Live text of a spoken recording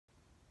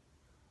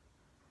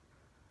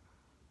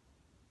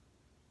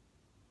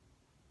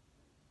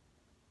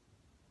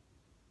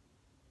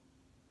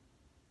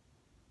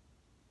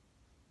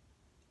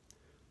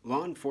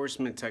Law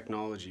enforcement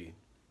technology.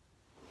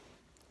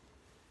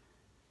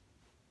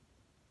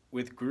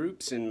 With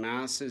groups and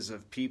masses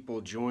of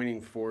people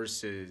joining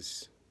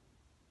forces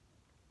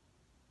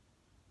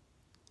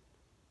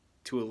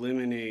to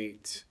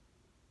eliminate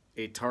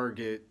a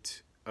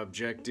target,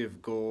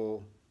 objective,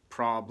 goal,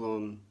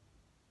 problem,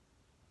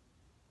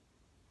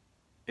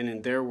 and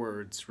in their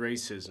words,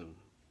 racism.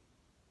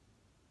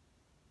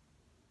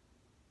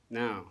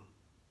 Now,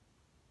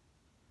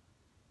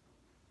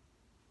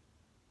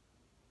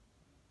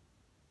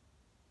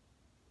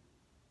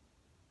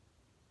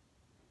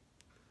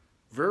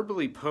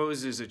 verbally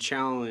poses a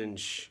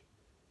challenge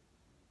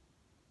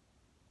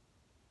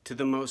to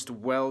the most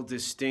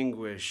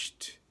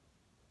well-distinguished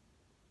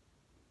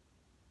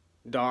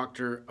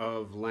doctor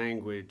of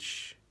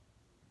language,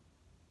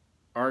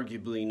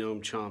 arguably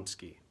Noam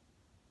Chomsky.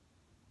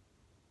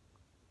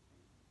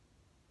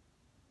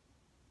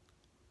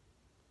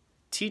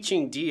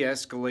 Teaching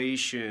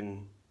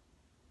de-escalation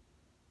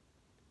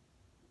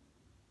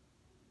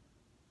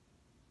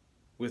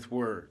with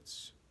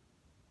words.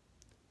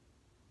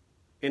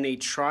 In a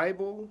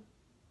tribal,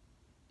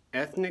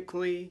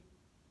 ethnically,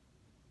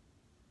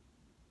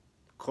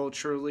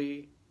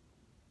 culturally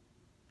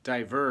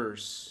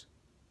diverse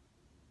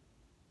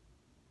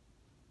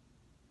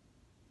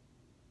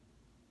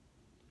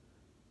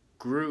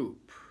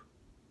group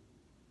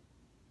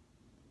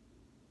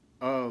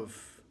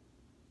of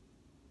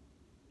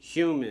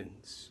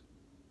humans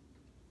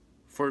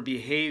for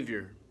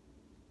behavior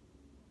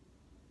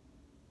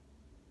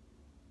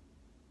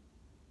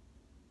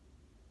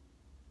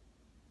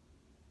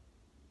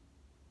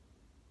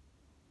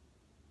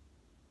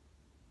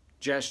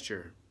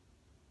gesture.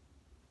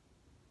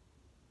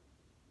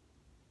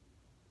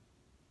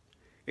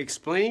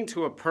 Explaining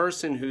to a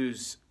person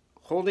who's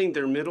holding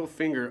their middle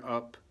finger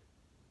up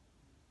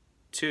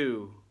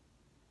to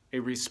a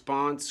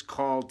response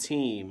call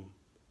team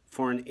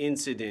for an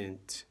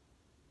incident,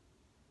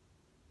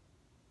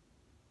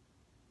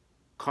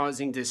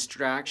 causing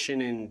distraction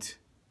and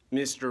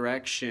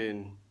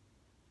misdirection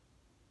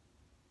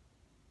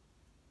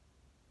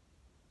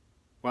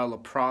while a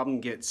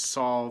problem gets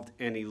solved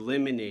and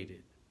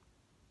eliminated,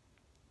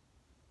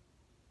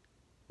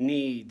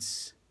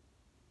 needs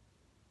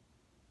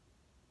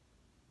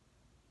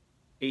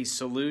a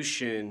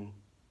solution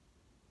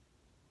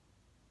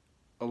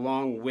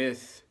along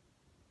with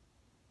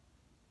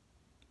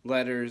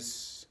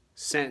letters,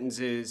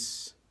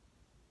 sentences,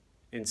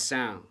 and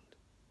sound.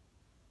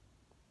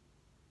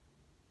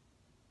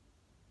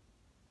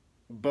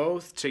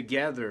 Both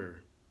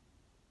together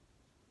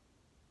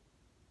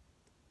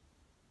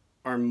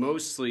are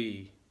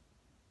mostly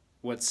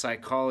what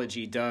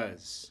psychology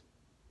does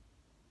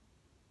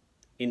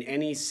in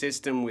any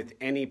system with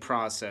any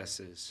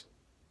processes.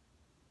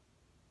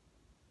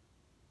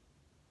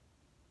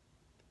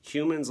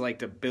 Humans like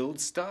to build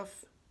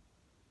stuff.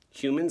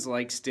 Humans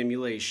like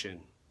stimulation.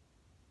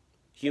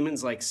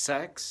 Humans like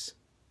sex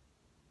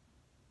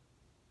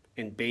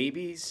and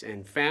babies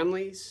and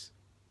families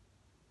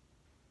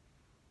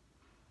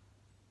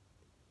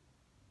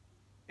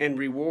and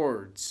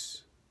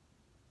rewards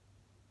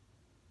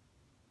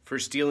for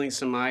stealing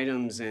some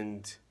items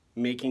and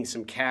making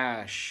some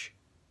cash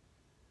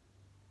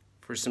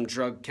for some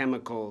drug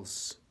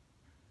chemicals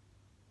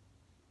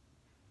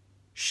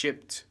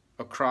shipped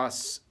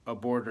across a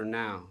border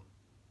now.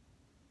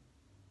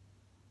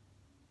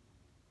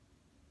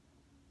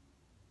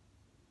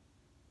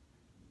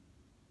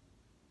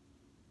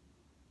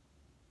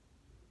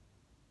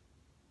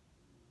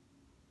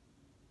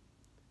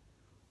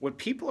 What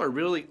people are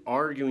really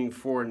arguing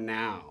for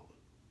now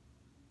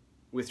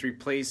with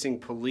replacing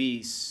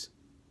police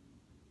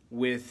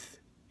with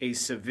a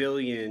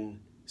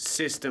civilian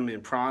system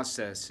and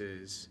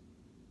processes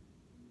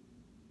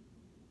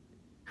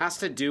has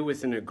to do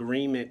with an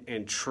agreement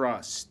and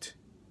trust.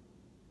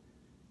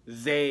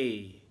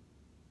 They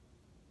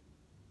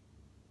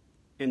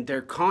and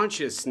their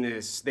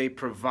consciousness they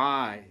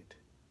provide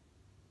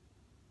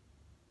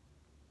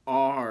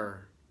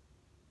are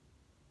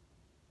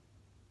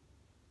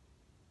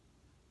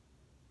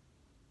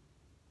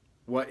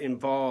what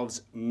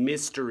involves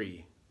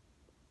mystery,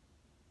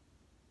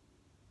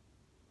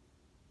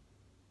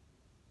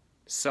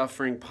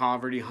 suffering,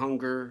 poverty,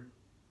 hunger,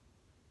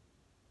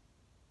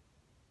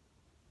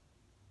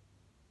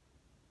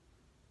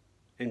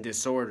 and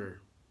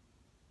disorder.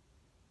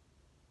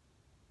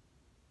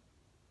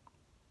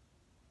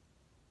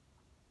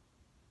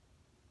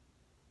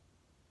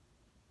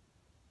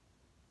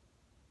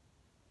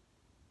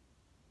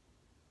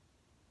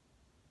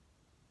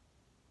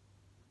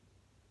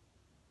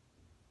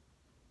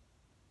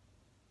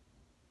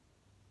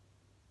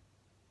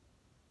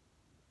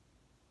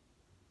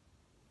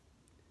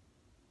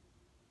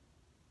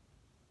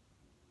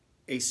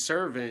 A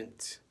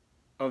servant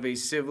of a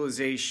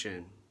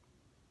civilization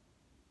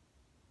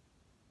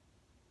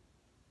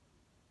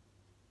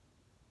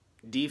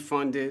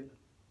defunded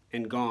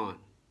and gone.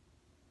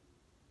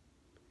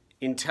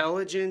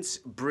 Intelligence,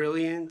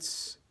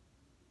 brilliance,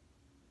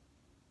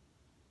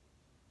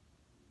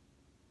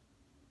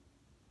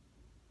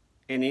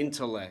 and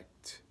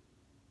intellect.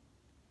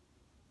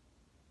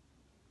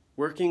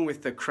 Working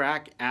with the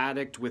crack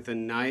addict with a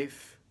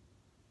knife,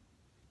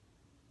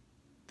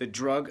 the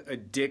drug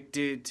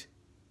addicted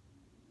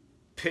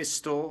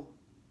pistol,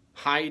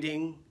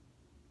 hiding,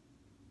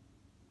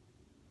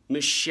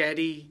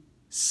 machete,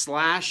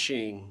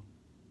 slashing,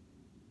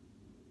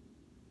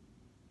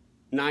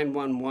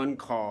 911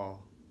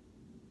 call,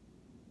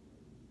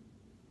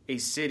 a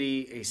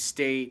city, a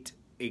state,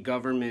 a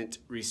government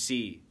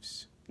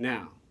receives.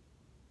 Now,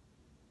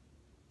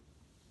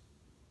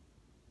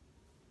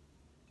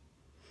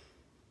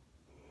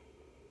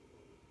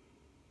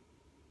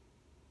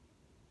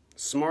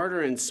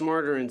 smarter and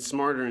smarter and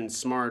smarter and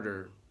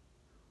smarter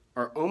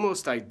are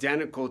almost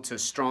identical to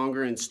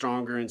stronger and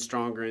stronger and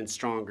stronger and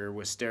stronger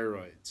with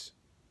steroids.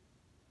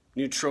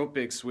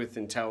 Nootropics with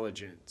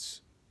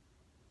intelligence.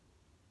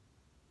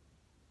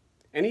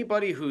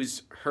 Anybody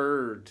who's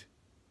heard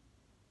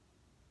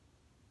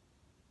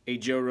a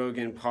Joe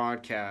Rogan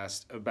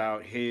podcast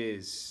about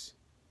his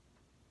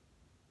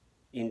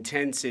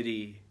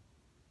intensity,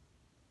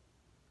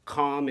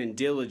 calm, and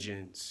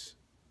diligence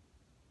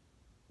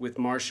with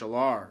martial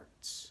arts,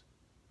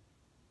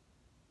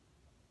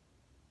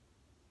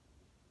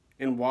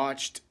 and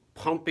watched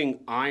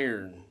Pumping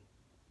Iron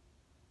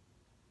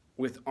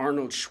with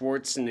Arnold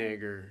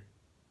Schwarzenegger,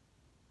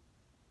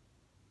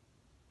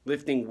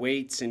 lifting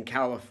weights in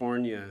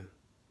California,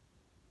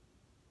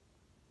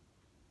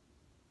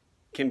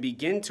 can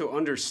begin to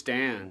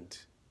understand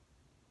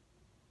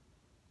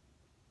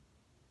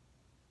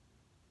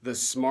the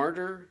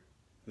smarter,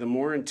 the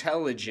more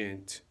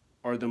intelligent,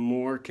 or the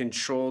more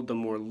controlled, the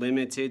more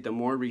limited, the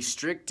more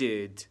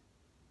restricted,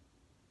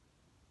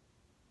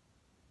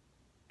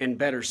 and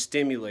better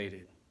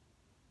stimulated.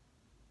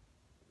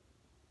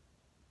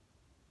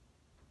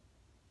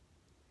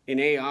 In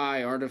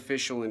AI,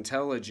 artificial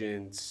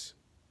intelligence,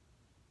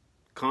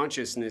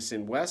 consciousness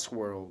in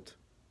Westworld,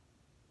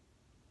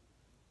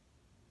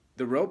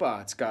 the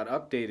robots got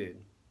updated,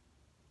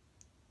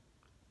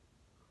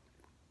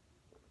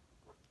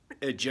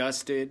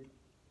 adjusted,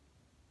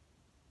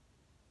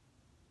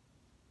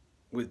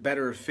 with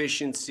better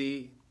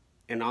efficiency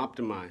and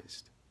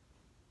optimized.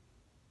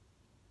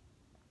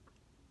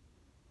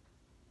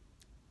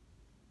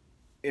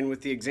 And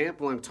with the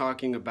example I'm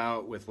talking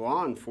about with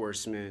law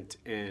enforcement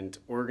and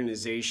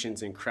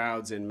organizations and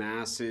crowds and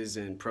masses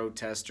and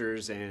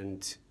protesters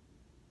and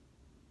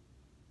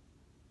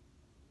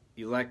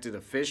elected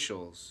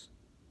officials,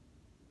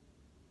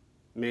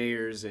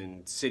 mayors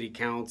and city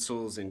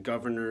councils and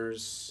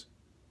governors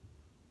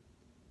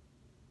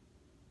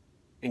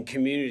and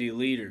community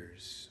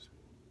leaders,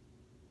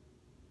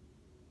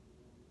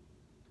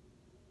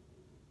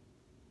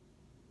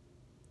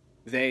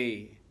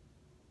 they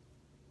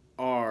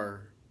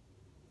are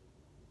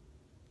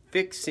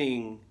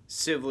fixing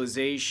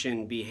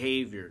civilization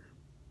behavior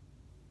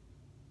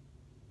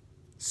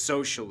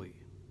socially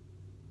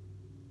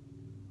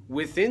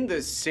within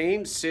the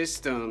same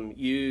system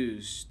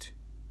used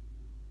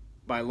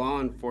by law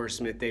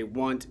enforcement they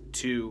want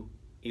to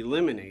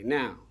eliminate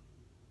now.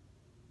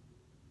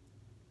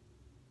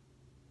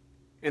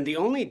 And the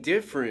only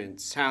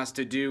difference has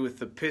to do with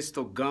the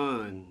pistol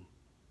gun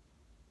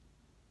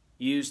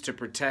used to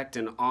protect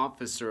an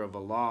officer of a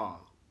law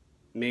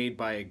made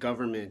by a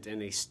government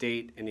and a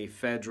state and a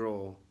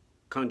federal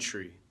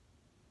country.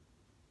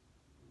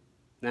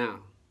 Now,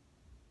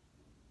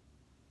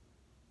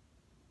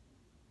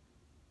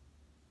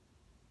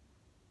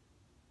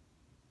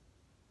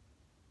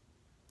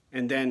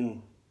 and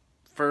then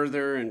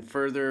further and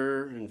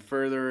further and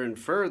further and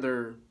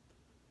further,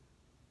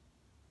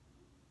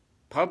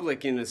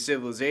 public in a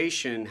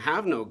civilization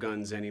have no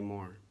guns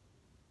anymore.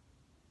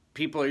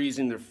 People are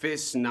using their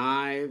fists,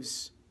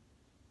 knives,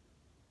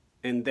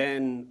 and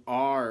then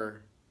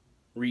are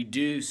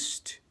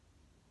reduced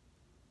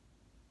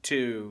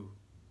to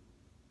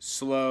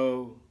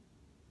slow,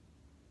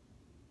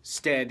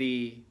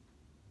 steady,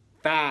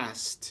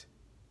 fast,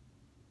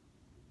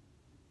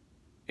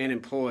 and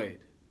employed.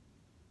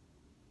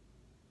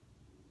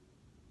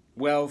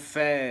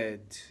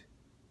 Well-fed,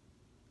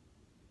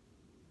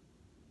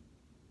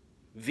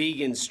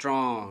 vegan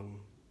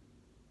strong,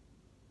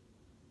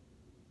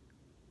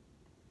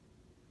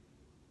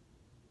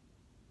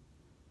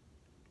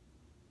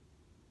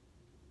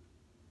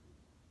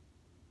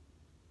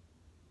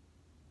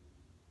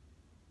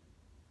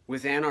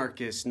 with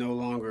anarchists no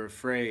longer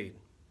afraid.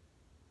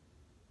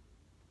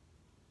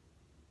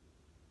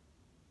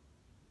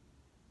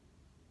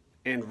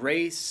 And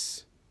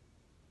race,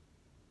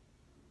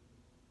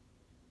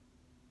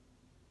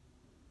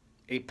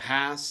 a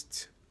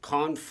past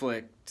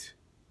conflict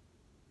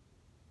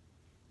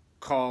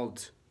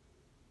called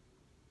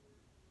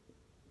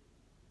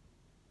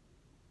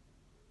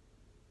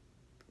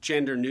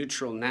gender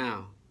neutral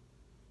now.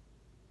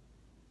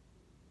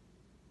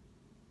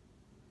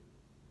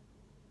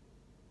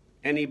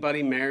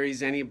 Anybody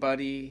marries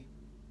anybody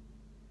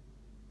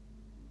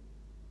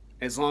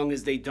as long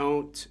as they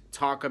don't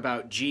talk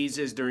about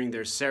Jesus during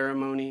their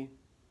ceremony.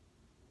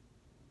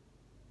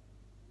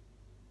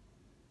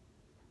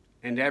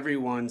 and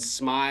everyone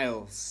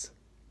smiles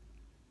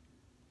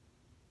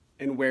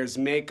and wears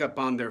makeup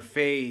on their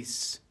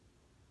face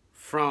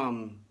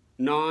from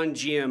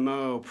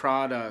non-GMO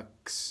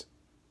products,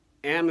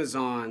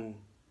 Amazon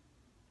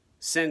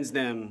sends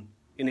them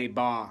in a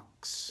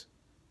box.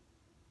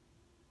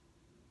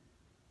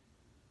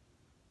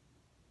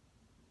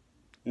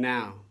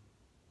 Now,